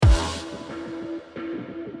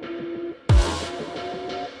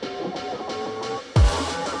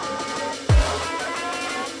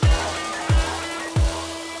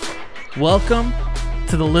Welcome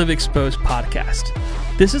to the Live Exposed podcast.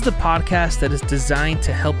 This is the podcast that is designed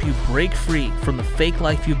to help you break free from the fake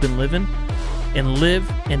life you've been living and live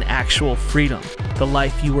in actual freedom, the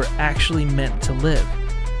life you were actually meant to live.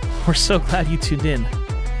 We're so glad you tuned in,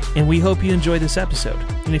 and we hope you enjoy this episode.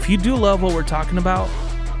 And if you do love what we're talking about,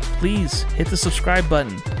 please hit the subscribe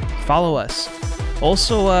button, follow us.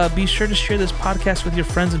 Also, be sure to share this podcast with your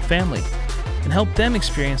friends and family and help them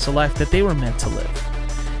experience the life that they were meant to live.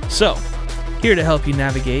 So, here to help you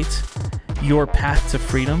navigate your path to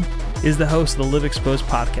freedom is the host of the Live Exposed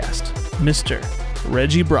podcast, Mr.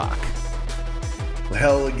 Reggie Brock. Well,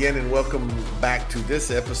 hello again and welcome back to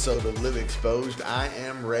this episode of Live Exposed. I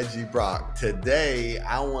am Reggie Brock. Today,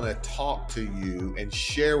 I want to talk to you and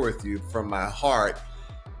share with you from my heart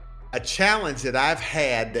a challenge that I've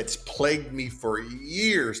had that's plagued me for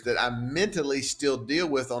years that I mentally still deal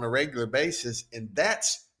with on a regular basis, and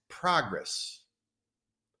that's progress.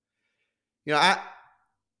 You know,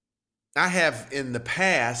 I have in the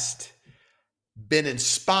past been in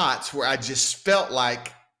spots where I just felt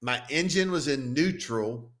like my engine was in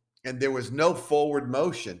neutral and there was no forward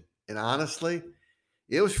motion. And honestly,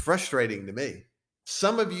 it was frustrating to me.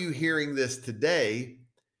 Some of you hearing this today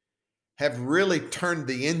have really turned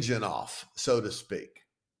the engine off, so to speak.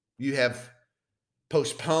 You have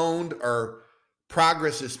postponed or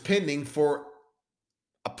progress is pending for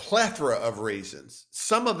a plethora of reasons.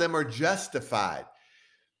 Some of them are justified.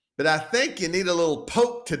 But I think you need a little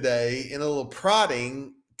poke today and a little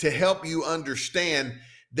prodding to help you understand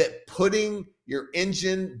that putting your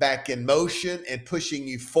engine back in motion and pushing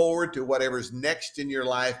you forward to whatever's next in your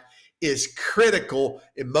life is critical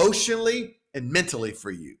emotionally and mentally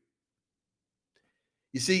for you.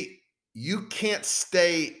 You see, you can't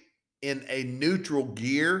stay in a neutral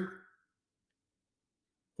gear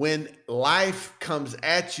when life comes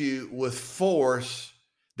at you with force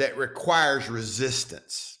that requires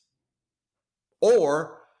resistance.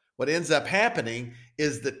 Or what ends up happening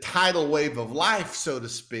is the tidal wave of life, so to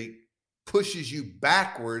speak, pushes you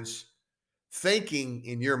backwards, thinking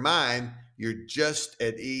in your mind you're just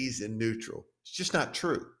at ease and neutral. It's just not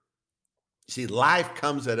true. See, life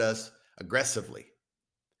comes at us aggressively.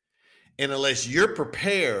 And unless you're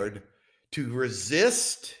prepared to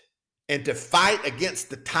resist and to fight against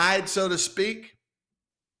the tide, so to speak,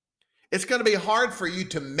 it's going to be hard for you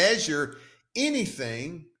to measure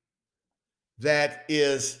anything that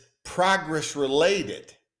is progress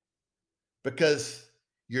related because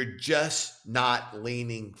you're just not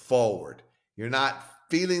leaning forward. You're not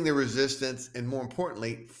feeling the resistance and, more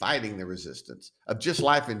importantly, fighting the resistance of just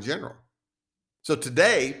life in general. So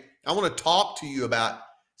today, I want to talk to you about,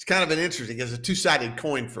 it's kind of an interesting, it's a two-sided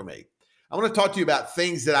coin for me. I want to talk to you about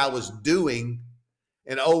things that I was doing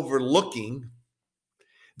and overlooking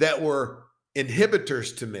that were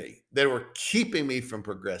inhibitors to me, that were keeping me from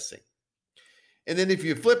progressing. And then if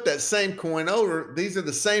you flip that same coin over, these are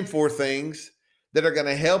the same four things that are going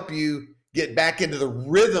to help you get back into the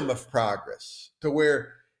rhythm of progress to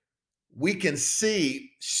where we can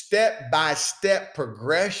see step-by-step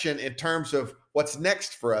progression in terms of what's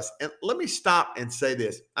next for us. And let me stop and say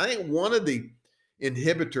this. I think one of the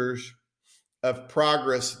inhibitors of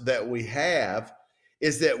progress that we have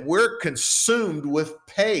is that we're consumed with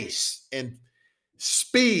pace and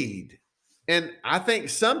speed. And I think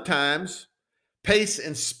sometimes pace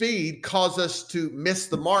and speed cause us to miss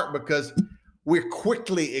the mark because we're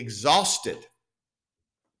quickly exhausted.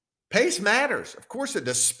 Pace matters. Of course it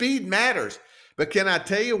does. Speed matters. But can I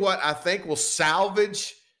tell you what I think will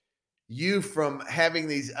salvage you from having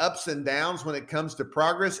these ups and downs when it comes to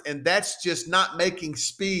progress? And that's just not making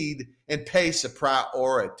speed and pace a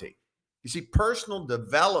priority. You see, personal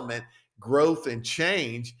development, growth, and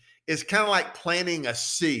change is kind of like planting a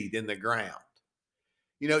seed in the ground.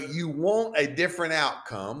 You know, you want a different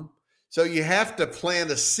outcome, so you have to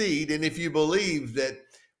plant a seed. And if you believe that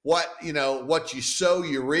what you sow,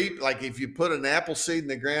 you reap, like if you put an apple seed in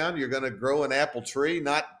the ground, you're going to grow an apple tree,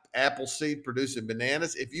 not apple seed producing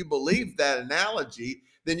bananas. If you believe that analogy,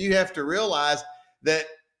 then you have to realize that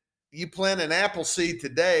you plant an apple seed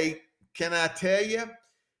today. Can I tell you,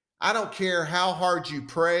 I don't care how hard you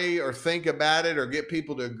pray or think about it or get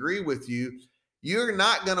people to agree with you, you're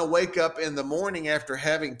not going to wake up in the morning after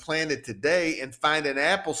having planted today and find an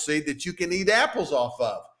apple seed that you can eat apples off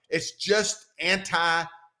of. It's just anti-law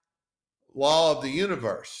of the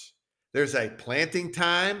universe. There's a planting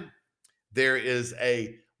time, there is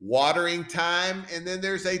a watering time, and then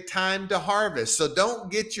there's a time to harvest. So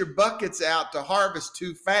don't get your buckets out to harvest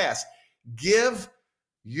too fast. Give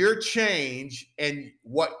your change and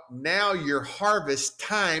what now your harvest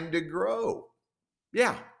time to grow.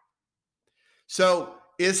 Yeah. So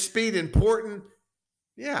Is speed important?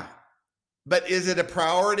 Yeah. But is it a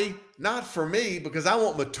priority? Not for me, because I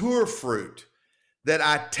want mature fruit that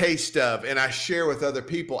I taste of and I share with other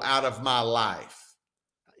people out of my life.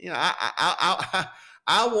 I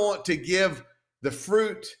want to give the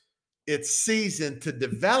fruit its season to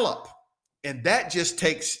develop. And that just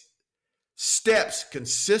takes steps,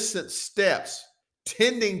 consistent steps,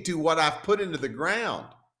 tending to what I've put into the ground.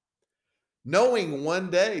 Knowing one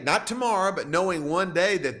day, not tomorrow, but knowing one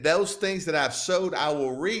day that those things that I've sowed, I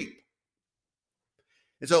will reap.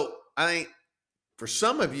 And so I think for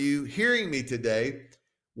some of you hearing me today,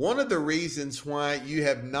 one of the reasons why you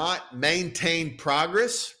have not maintained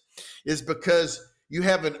progress is because you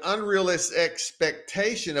have an unrealistic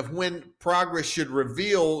expectation of when progress should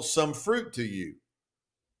reveal some fruit to you.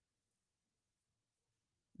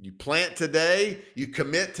 You plant today, you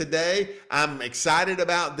commit today, I'm excited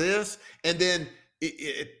about this, and then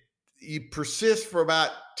you persist for about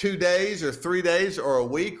 2 days or 3 days or a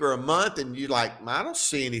week or a month, and you're like, I don't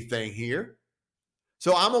see anything here.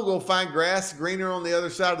 So I'm going to go find grass greener on the other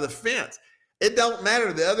side of the fence. It don't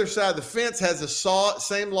matter. The other side of the fence has the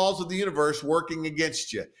same laws of the universe working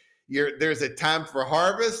against you. There's a time for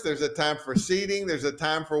harvest. There's a time for seeding. There's a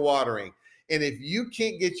time for watering. And if you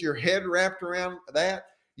can't get your head wrapped around that,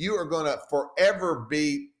 you are going to forever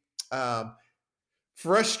be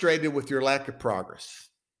frustrated with your lack of progress.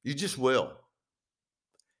 You just will.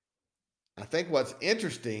 I think what's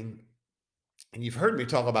interesting, and you've heard me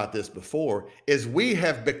talk about this before, is we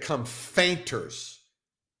have become fainters.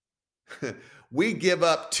 We give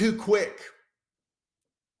up too quick.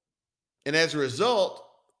 And as a result,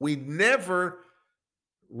 we never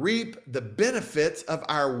reap the benefits of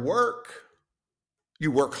our work.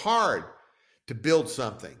 You work hard to build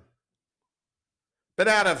something. But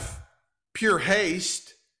out of pure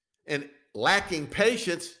haste and lacking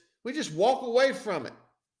patience, we just walk away from it.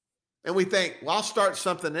 And we think, well, I'll start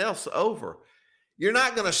something else over. You're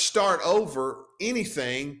not going to start over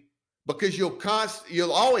anything because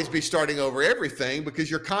you'll always be starting over everything, because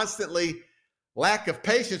your constantly lack of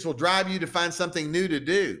patience will drive you to find something new to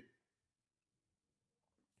do.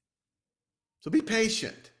 So be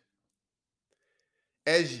patient.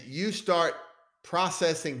 As you start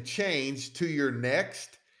processing change to your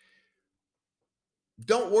next,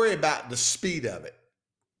 don't worry about the speed of it.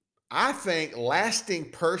 I think lasting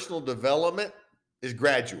personal development is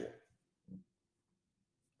gradual.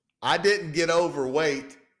 I didn't get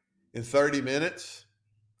overweight in 30 minutes.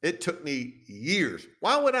 It took me years.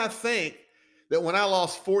 Why would I think that when I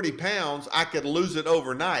lost 40 pounds, I could lose it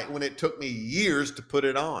overnight when it took me years to put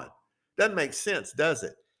it on? Doesn't make sense, does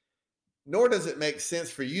it? Nor does it make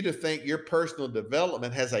sense for you to think your personal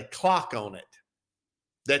development has a clock on it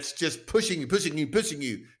that's just pushing you,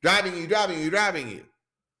 driving you.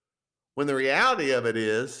 When the reality of it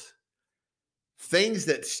is, things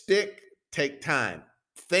that stick take time.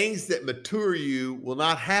 Things that mature you will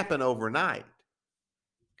not happen overnight.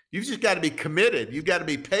 You've just got to be committed. You've got to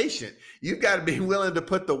be patient. You've got to be willing to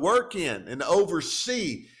put the work in and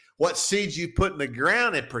oversee what seeds you put in the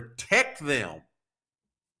ground and protect them.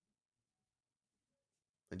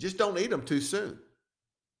 And just don't eat them too soon,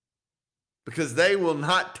 because they will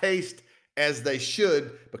not taste as they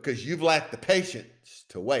should, because you've lacked the patience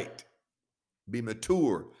to wait. Be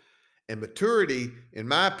mature. And maturity, in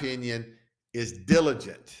my opinion, is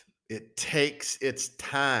diligent. It takes its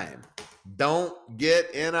time. Don't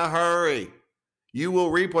get in a hurry. You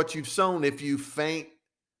will reap what you've sown if you faint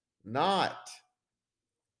not.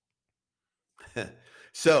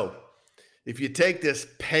 So, if you take this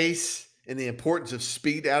pace and the importance of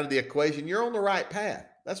speed out of the equation, you're on the right path.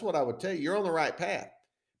 That's what I would tell you. You're on the right path.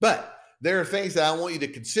 But there are things that I want you to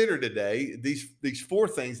consider today, these 4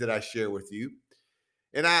 things that I share with you.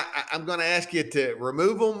 And I'm going to ask you to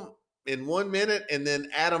remove them in 1 minute and then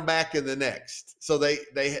add them back in the next. So they're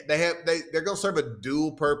going to serve a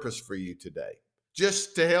dual purpose for you today,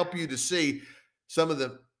 just to help you to see some of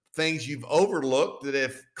the things you've overlooked that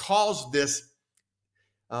have caused this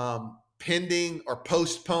pending or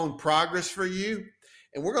postponed progress for you.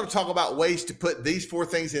 And we're going to talk about ways to put these 4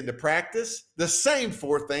 things into practice. The same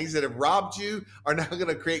 4 things that have robbed you are now going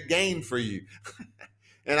to create gain for you.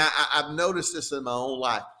 And I've noticed this in my own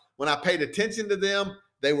life. When I paid attention to them,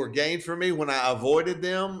 they were gain for me. When I avoided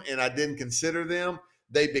them and I didn't consider them,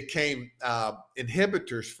 they became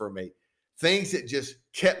inhibitors for me. Things that just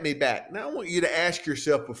kept me back. Now I want you to ask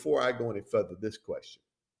yourself, before I go any further, this question.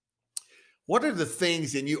 What are the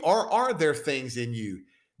things in you, or are there things in you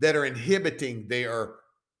that are inhibiting, they are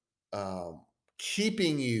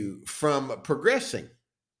keeping you from progressing?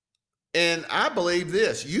 And I believe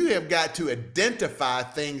this: you have got to identify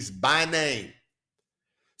things by name.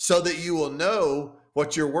 so that you will know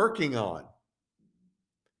what you're working on.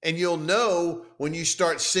 And you'll know when you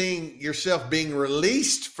start seeing yourself being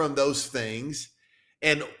released from those things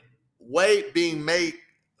and way being made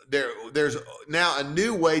there's now a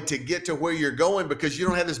new way to get to where you're going because you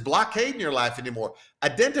don't have this blockade in your life anymore.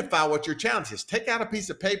 Identify what your challenge is. Take out a piece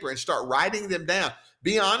of paper and start writing them down.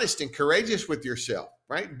 Be honest and courageous with yourself,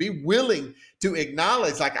 right? Be willing to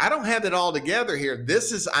acknowledge, like, I don't have it all together here.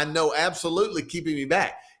 This is, I know, absolutely keeping me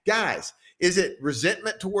back. Guys, is it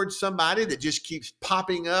resentment towards somebody that just keeps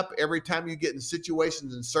popping up every time you get in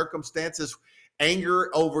situations and circumstances? Anger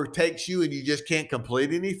overtakes you and you just can't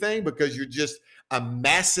complete anything because you're just a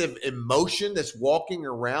massive emotion that's walking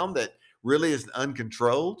around that really is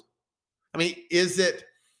uncontrolled? I mean, is it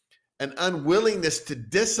an unwillingness to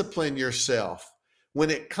discipline yourself when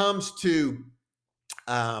it comes to,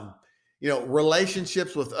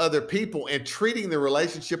 relationships with other people and treating the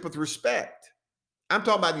relationship with respect? I'm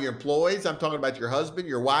talking about your employees. I'm talking about your husband,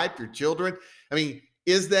 your wife, your children. I mean,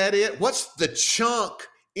 is that it? What's the chunk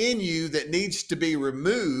in you that needs to be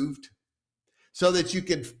removed so that you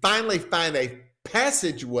can finally find a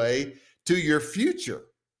passageway to your future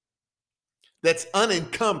that's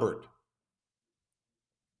unencumbered?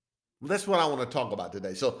 Well, that's what I want to talk about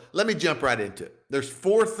today. So let me jump right into it. There's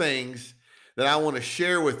 4 things that I want to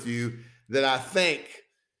share with you that I think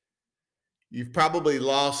you've probably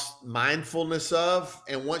lost mindfulness of.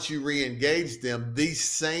 And once you re-engage them, these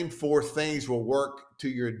same 4 things will work to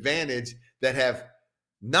your advantage that have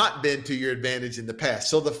not been to your advantage in the past.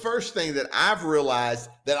 So the first thing that I've realized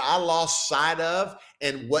that I lost sight of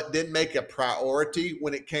and what didn't make a priority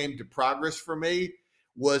when it came to progress for me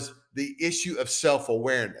was the issue of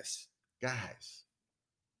self-awareness. Guys,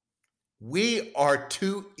 we are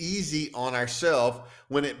too easy on ourselves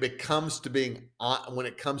when it comes to being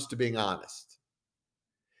honest.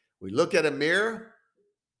 We look at a mirror,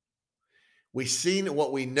 we see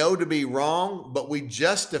what we know to be wrong, but we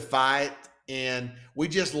justify it and we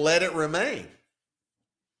just let it remain.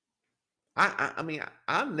 I mean,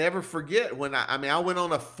 I'll never forget when I went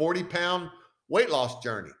on a 40-pound weight loss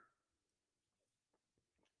journey.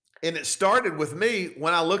 And it started with me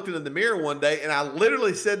when I looked into the mirror one day and I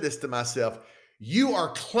literally said this to myself: you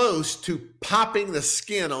are close to popping the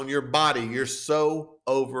skin on your body. You're so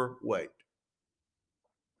overweight.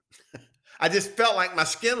 I just felt like my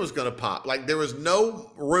skin was going to pop, like there was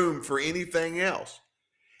no room for anything else.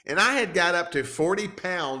 And I had got up to 40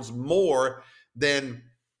 pounds more than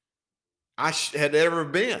I had ever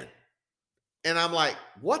been. And I'm like,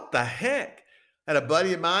 what the heck? I had a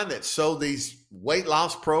buddy of mine that sold these weight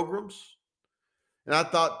loss programs. And I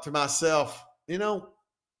thought to myself, I don't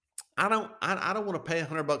want to pay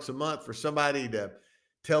 $100 a month for somebody to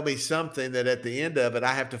tell me something that at the end of it,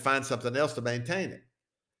 I have to find something else to maintain it.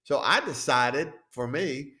 So I decided for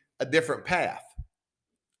me a different path.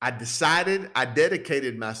 I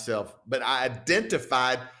dedicated myself, but I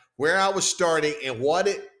identified where I was starting and what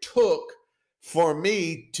it took for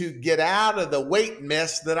me to get out of the weight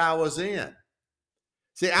mess that I was in.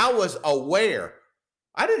 See, I was aware.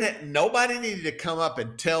 Nobody needed to come up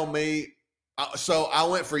and tell me. So I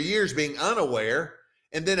went for years being unaware.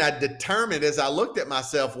 And then I determined as I looked at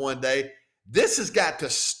myself one day, this has got to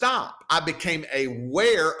stop. I became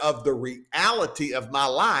aware of the reality of my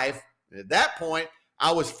life. And at that point,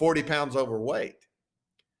 I was 40 pounds overweight.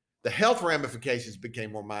 The health ramifications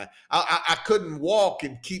became more mine. I couldn't walk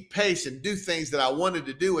and keep pace and do things that I wanted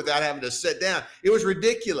to do without having to sit down. It was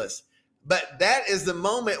ridiculous. But that is the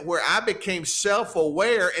moment where I became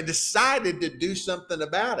self-aware and decided to do something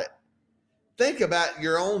about it. Think about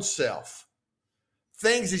your own self.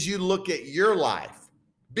 Things as you look at your life.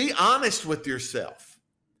 Be honest with yourself.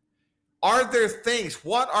 Are there things,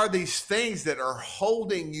 what are these things that are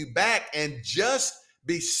holding you back? And just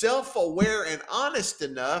be self-aware and honest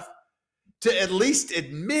enough to at least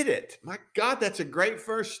admit it. My God, that's a great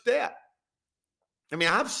first step. I mean,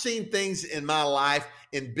 I've seen things in my life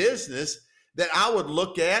in business that I would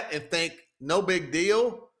look at and think, no big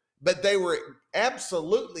deal, but they were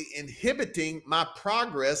absolutely inhibiting my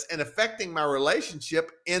progress and affecting my relationship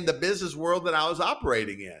in the business world that I was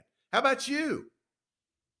operating in. How about you?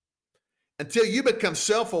 Until you become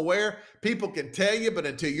self-aware, people can tell you, but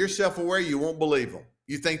until you're self-aware, you won't believe them.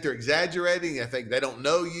 You think they're exaggerating. You think they don't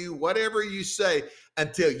know you, whatever you say,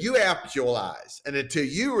 until you actualize and until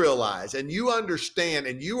you realize and you understand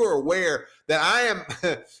and you are aware that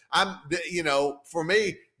for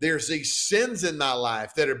me, there's these sins in my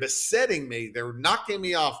life that are besetting me. They're knocking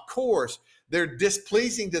me off course. They're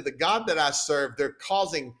displeasing to the God that I serve. They're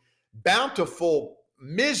causing bountiful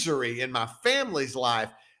misery in my family's life.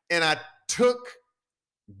 And I took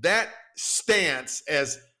that stance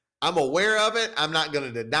as I'm aware of it. I'm not going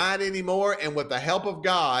to deny it anymore. And with the help of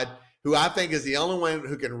God, who I think is the only one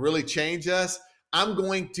who can really change us, I'm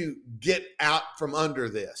going to get out from under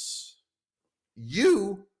this.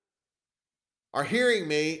 You are hearing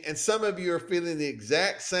me, and some of you are feeling the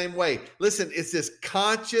exact same way. Listen, it's this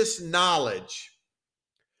conscious knowledge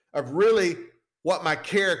of really what my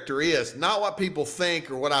character is, not what people think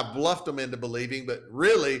or what I've bluffed them into believing, but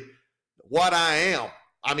really what I am.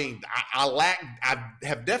 I mean, I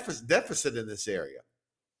have deficit in this area.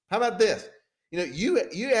 How about this? You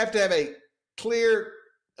have to have a clear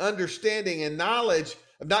understanding and knowledge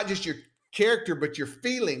of not just your character, but your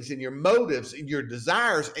feelings and your motives and your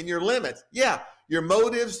desires and your limits. Yeah, your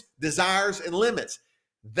motives, desires, and limits.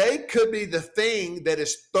 They could be the thing that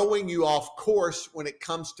is throwing you off course when it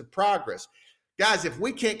comes to progress. Guys, if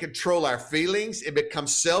we can't control our feelings and become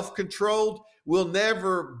self-controlled, we'll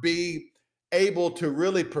never be able to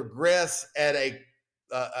really progress at a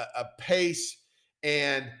pace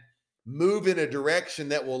and move in a direction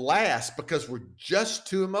that will last because we're just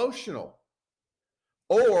too emotional.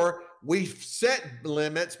 Or we set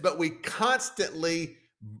limits, but we constantly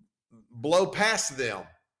blow past them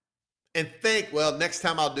and think, well, next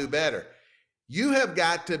time I'll do better. You have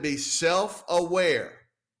got to be self-aware,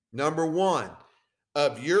 number one,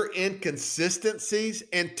 of your inconsistencies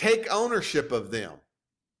and take ownership of them.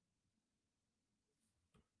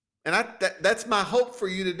 And that's my hope for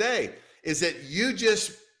you today, is that you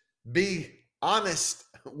just be honest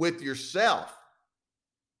with yourself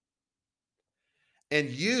and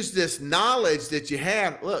use this knowledge that you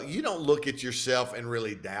have. Look, you don't look at yourself and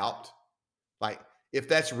really doubt, like, if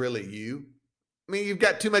that's really you. I mean, you've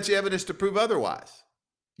got too much evidence to prove otherwise.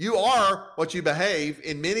 You are what you behave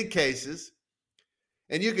in many cases,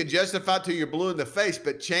 and you can justify it till you're blue in the face,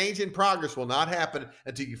 but change and progress will not happen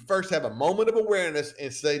until you first have a moment of awareness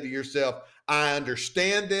and say to yourself, I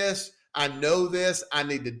understand this, I know this, I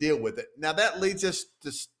need to deal with it. Now that leads us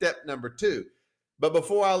to step number 2. But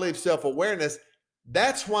before I leave self-awareness,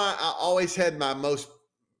 that's why I always had my most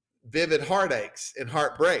vivid heartaches and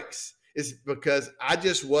heartbreaks, is because I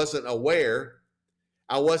just wasn't aware.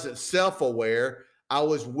 I wasn't self-aware. I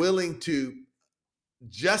was willing to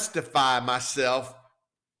justify myself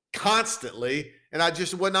constantly, and I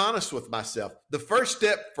just wasn't honest with myself. The first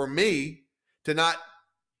step for me to not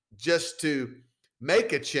just to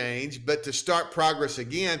make a change, but to start progress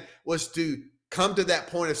again, was to come to that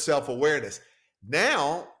point of self-awareness.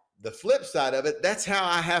 Now, the flip side of it, that's how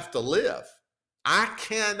I have to live. I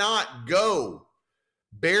cannot go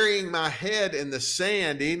burying my head in the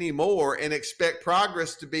sand anymore and expect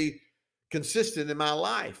progress to be consistent in my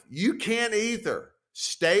life. You can't either.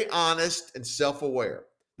 Stay honest and self-aware.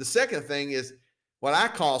 The second thing is what I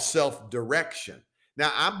call self-direction.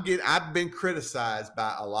 Now, I've been criticized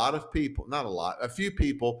by a lot of people, not a lot, a few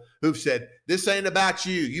people who've said, this ain't about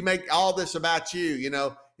you. You make all this about you. You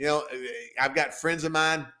know, I've got friends of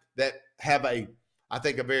mine that have I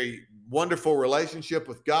think a very wonderful relationship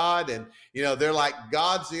with God. And, they're like,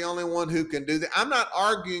 God's the only one who can do that. I'm not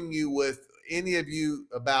arguing you with any of you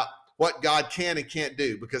about what God can and can't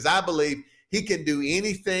do, because I believe he can do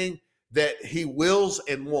anything that he wills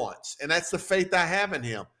and wants. And that's the faith I have in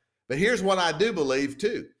him. But here's what I do believe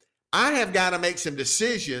too. I have got to make some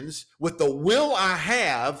decisions with the will I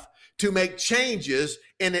have to make changes,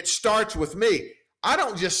 and it starts with me. I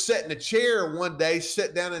don't just sit in a chair one day,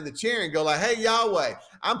 sit down in the chair and go like, hey, Yahweh,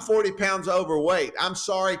 I'm 40 pounds overweight. I'm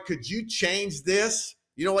sorry. Could you change this?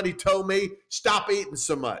 You know what he told me? Stop eating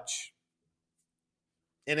so much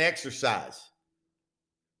and exercise.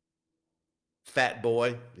 Fat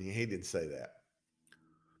boy. He didn't say that.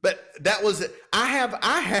 But that was it. I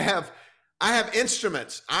have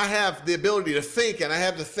instruments. I have the ability to think, and I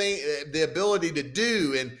have the ability to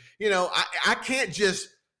do. And, I can't just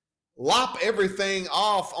lop everything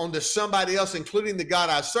off onto somebody else, including the God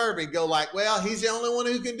I serve, and go like, well, he's the only one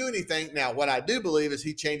who can do anything. Now, what I do believe is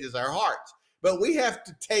he changes our hearts. But we have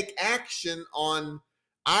to take action on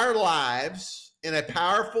our lives in a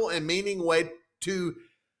powerful and meaning way to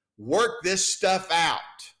work this stuff out.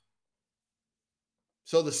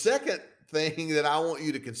 So the second thing that I want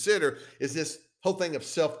you to consider is this whole thing of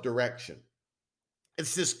self-direction.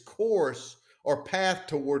 It's this course or path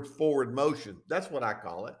toward forward motion. That's what I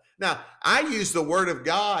call it. Now, I use the Word of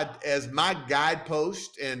God as my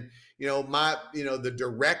guidepost and, the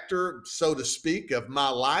director, so to speak, of my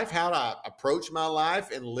life, how to approach my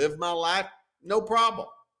life and live my life, no problem.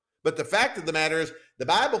 But the fact of the matter is, the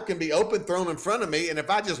Bible can be open, thrown in front of me, and if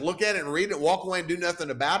I just look at it and read it, walk away and do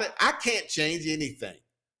nothing about it, I can't change anything.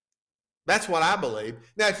 That's what I believe.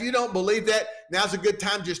 Now, if you don't believe that, now's a good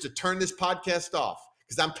time just to turn this podcast off,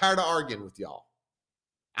 because I'm tired of arguing with y'all.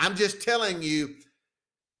 I'm just telling you,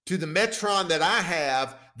 to the Metron that I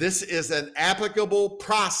have, this is an applicable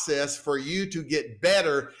process for you to get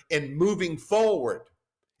better and moving forward.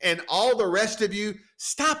 And all the rest of you,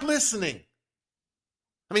 stop listening.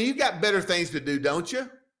 I mean, you got better things to do, don't you?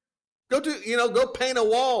 Go paint a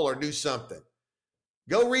wall or do something.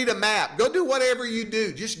 Go read a map. Go do whatever you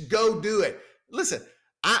do. Just go do it. Listen,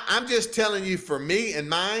 I'm just telling you, for me and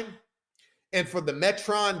mine, and for the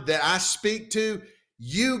Metron that I speak to,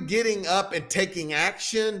 you getting up and taking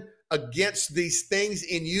action against these things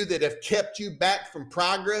in you that have kept you back from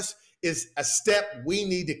progress is a step we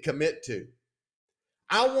need to commit to.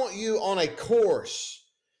 I want you on a course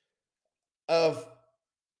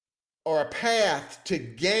or a path to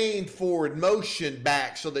gain forward motion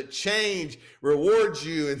back so that change rewards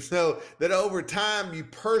you, and so that over time you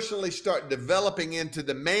personally start developing into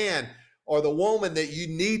the man or the woman that you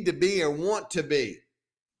need to be or want to be.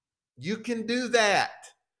 You can do that,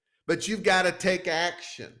 but you've got to take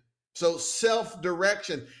action. So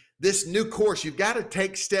self-direction, this new course, you've got to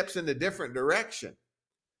take steps in a different direction.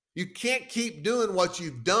 You can't keep doing what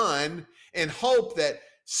you've done and hope that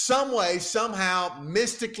some way, somehow,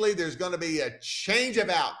 mystically, there's going to be a change of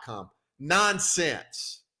outcome.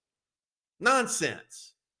 Nonsense.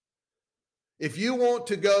 Nonsense. If you want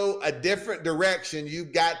to go a different direction,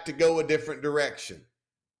 you've got to go a different direction.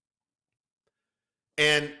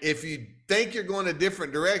 And if you think you're going a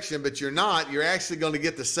different direction, but you're not, you're actually going to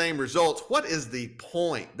get the same results. What is the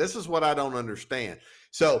point? This is what I don't understand.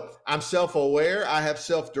 So I'm self-aware. I have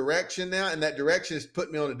self-direction now, and that direction has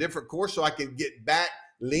put me on a different course so I can get back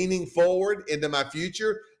leaning forward into my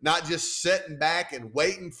future, not just sitting back and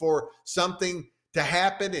waiting for something to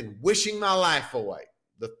happen and wishing my life away.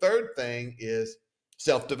 The third thing is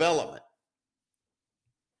self-development.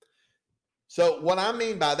 So what I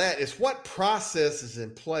mean by that is, what process is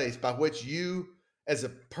in place by which you as a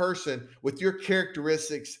person with your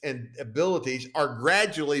characteristics and abilities are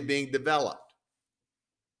gradually being developed.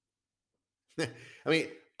 I mean,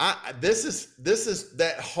 this is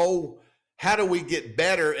that whole, how do we get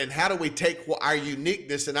better and how do we take our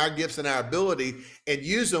uniqueness and our gifts and our ability and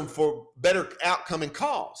use them for better outcome and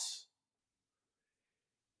cause.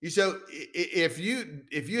 So if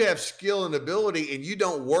you have skill and ability and you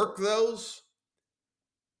don't work those,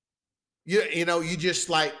 you just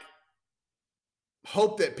like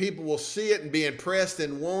hope that people will see it and be impressed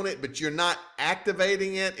and want it, but you're not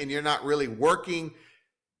activating it and you're not really working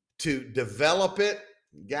to develop it,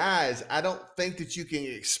 guys, I don't think that you can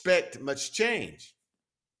expect much change.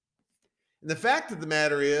 And the fact of the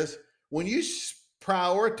matter is, when you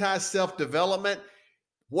prioritize self-development,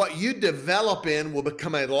 what you develop in will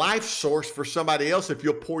become a life source for somebody else if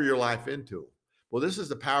you'll pour your life into it. Well, this is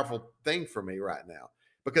the powerful thing for me right now,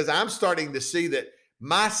 because I'm starting to see that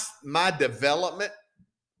my development,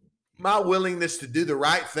 my willingness to do the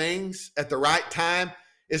right things at the right time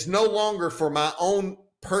is no longer for my own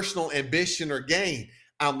personal ambition or gain.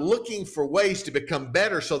 I'm looking for ways to become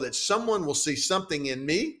better so that someone will see something in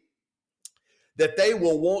me that they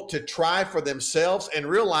will want to try for themselves and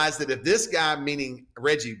realize that if this guy, meaning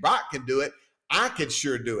Reggie Brock, can do it, I can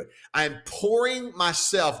sure do it. I'm pouring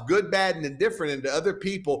myself, good, bad, and indifferent, into other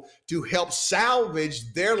people to help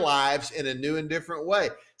salvage their lives in a new and different way.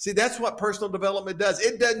 See, that's what personal development does.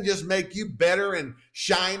 It doesn't just make you better and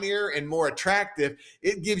shinier and more attractive.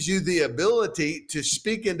 It gives you the ability to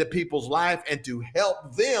speak into people's life and to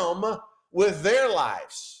help them with their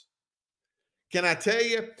lives. Can I tell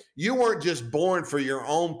you, you weren't just born for your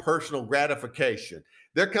own personal gratification.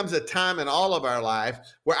 There comes a time in all of our life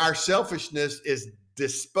where our selfishness is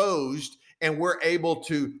disposed and we're able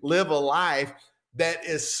to live a life that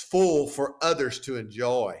is full for others to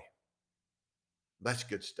enjoy. That's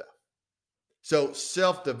good stuff. So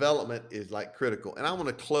self-development is like critical. And I want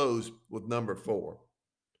to close with number 4.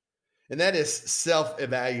 And that is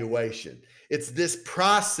self-evaluation. It's this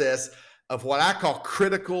process of what I call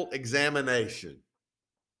critical examination.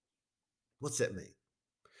 What's that mean?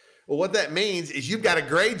 Well, what that means is you've got to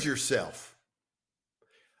grade yourself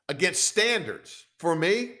against standards. For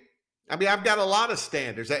me, I've got a lot of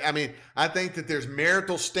standards. I think that there's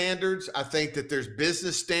marital standards. I think that there's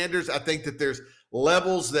business standards. I think that there's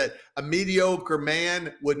levels that a mediocre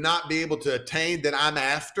man would not be able to attain that I'm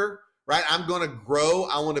after, right? I'm going to grow.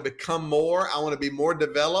 I want to become more. I want to be more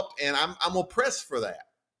developed, and I'm going to press for that,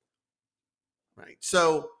 right?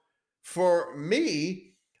 So for me,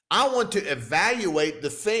 I want to evaluate the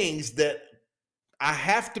things that I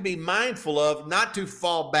have to be mindful of, not to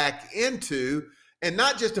fall back into, and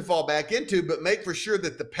not just to fall back into, but make for sure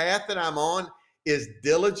that the path that I'm on is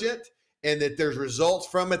diligent and that there's results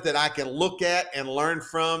from it that I can look at and learn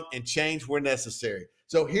from and change where necessary.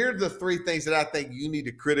 So here are the three things that I think you need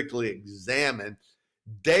to critically examine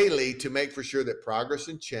daily to make for sure that progress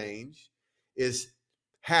and change is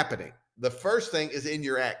happening. The first thing is in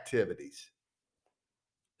your activities.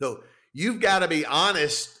 So you've got to be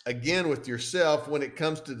honest again with yourself when it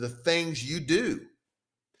comes to the things you do.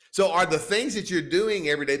 So are the things that you're doing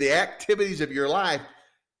every day, the activities of your life,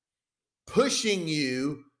 pushing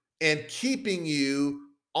you and keeping you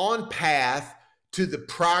on path to the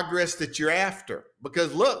progress that you're after?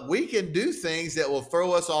 Because look, we can do things that will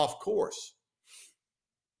throw us off course.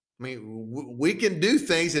 I mean, we can do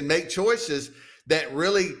things and make choices that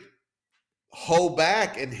really hold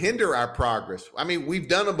back and hinder our progress. I mean, we've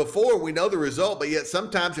done them before, we know the result, but yet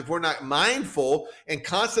sometimes if we're not mindful and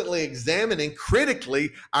constantly examining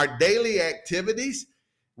critically our daily activities,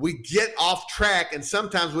 we get off track, and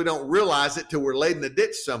sometimes we don't realize it till we're laid in a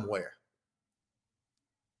ditch somewhere.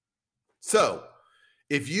 So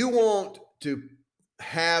if you want to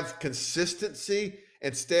have consistency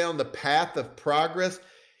and stay on the path of progress,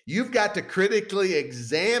 you've got to critically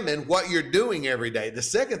examine what you're doing every day. The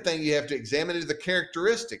second thing you have to examine is the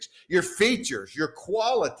characteristics, your features, your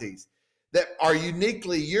qualities that are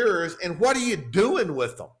uniquely yours, and what are you doing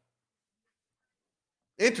with them?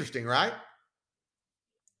 Interesting, right?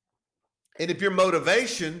 And if your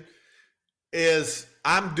motivation is,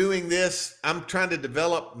 I'm doing this, I'm trying to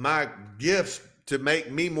develop my gifts to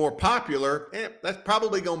make me more popular, that's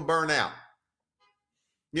probably going to burn out.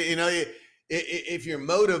 You know, if your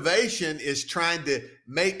motivation is trying to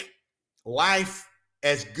make life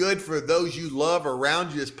as good for those you love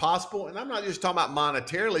around you as possible, and I'm not just talking about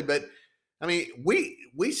monetarily, but I mean,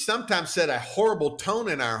 we sometimes set a horrible tone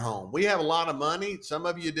in our home. We have a lot of money, some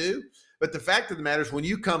of you do, but the fact of the matter is when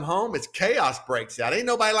you come home, it's chaos breaks out. Ain't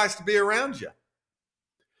nobody likes to be around you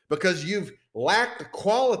because you've lacked the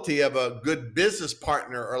quality of a good business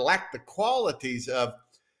partner or lacked the qualities of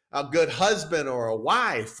a good husband or a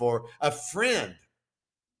wife or a friend.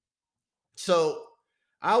 So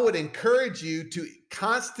I would encourage you to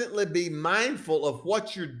constantly be mindful of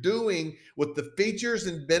what you're doing with the features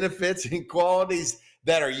and benefits and qualities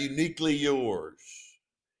that are uniquely yours,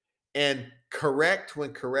 and correct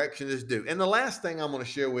when correction is due. And the last thing I'm going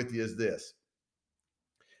to share with you is this.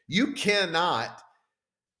 You cannot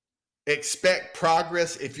expect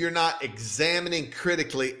progress if you're not examining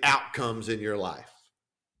critically outcomes in your life.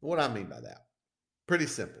 What do I mean by that? Pretty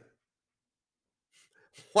simple.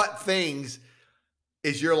 What things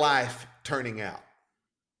is your life turning out?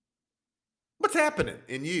 What's happening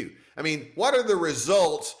in you? I mean, what are the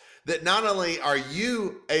results that not only are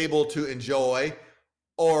you able to enjoy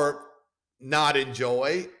or not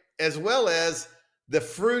enjoy, as well as the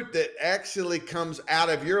fruit that actually comes out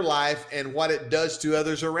of your life and what it does to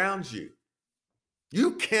others around you?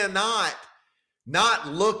 You cannot not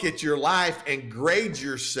look at your life and grade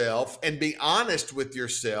yourself and be honest with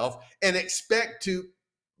yourself and expect to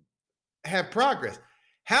have progress.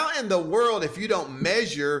 How in the world, if you don't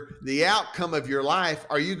measure the outcome of your life,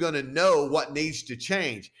 are you going to know what needs to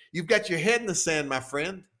change? You've got your head in the sand, my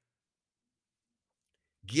friend.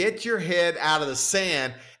 Get your head out of the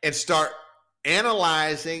sand and start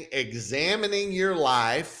analyzing, examining your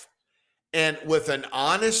life, and with an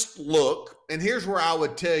honest look. And here's where I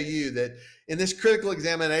would tell you that in this critical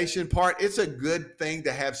examination part, it's a good thing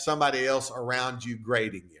to have somebody else around you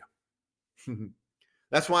grading you.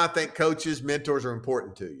 That's why I think coaches, mentors are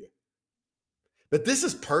important to you. But this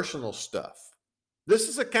is personal stuff. This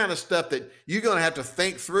is the kind of stuff that you're going to have to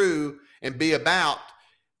think through and be about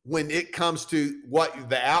when it comes to what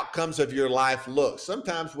the outcomes of your life look.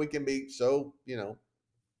 Sometimes we can be so,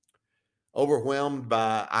 overwhelmed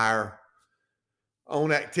by our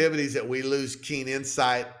own activities that we lose keen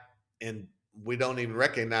insight and we don't even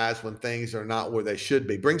recognize when things are not where they should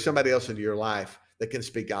be. Bring somebody else into your life that can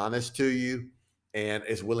speak honest to you and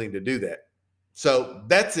is willing to do that. So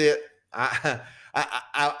that's it.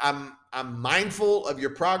 I'm mindful of your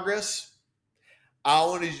progress. I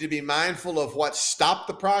wanted you to be mindful of what stopped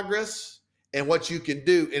the progress and what you can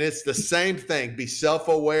do. And it's the same thing. Be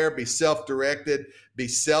self-aware, be self-directed, be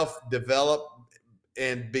self-developed,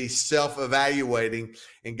 and be self-evaluating.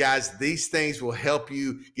 And guys, these things will help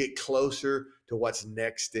you get closer to what's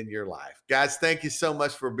next in your life. Guys, thank you so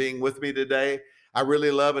much for being with me today. I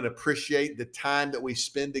really love and appreciate the time that we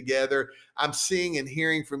spend together. I'm seeing and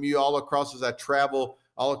hearing from you all across as I travel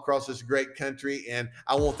all across this great country, and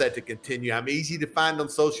I want that to continue. I'm easy to find on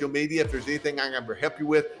social media. If there's anything I can ever help you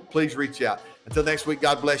with, please reach out. Until next week,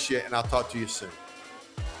 God bless you, and I'll talk to you soon.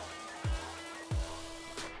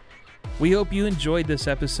 We hope you enjoyed this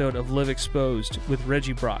episode of Live Exposed with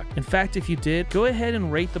Reggie Brock. In fact, if you did, go ahead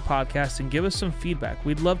and rate the podcast and give us some feedback.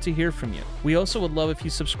 We'd love to hear from you. We also would love if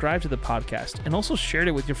you subscribe to the podcast and also shared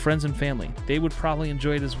it with your friends and family. They would probably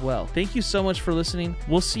enjoy it as well. Thank you so much for listening.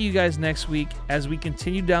 We'll see you guys next week as we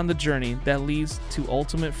continue down the journey that leads to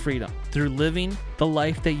ultimate freedom through living the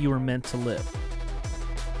life that you were meant to live.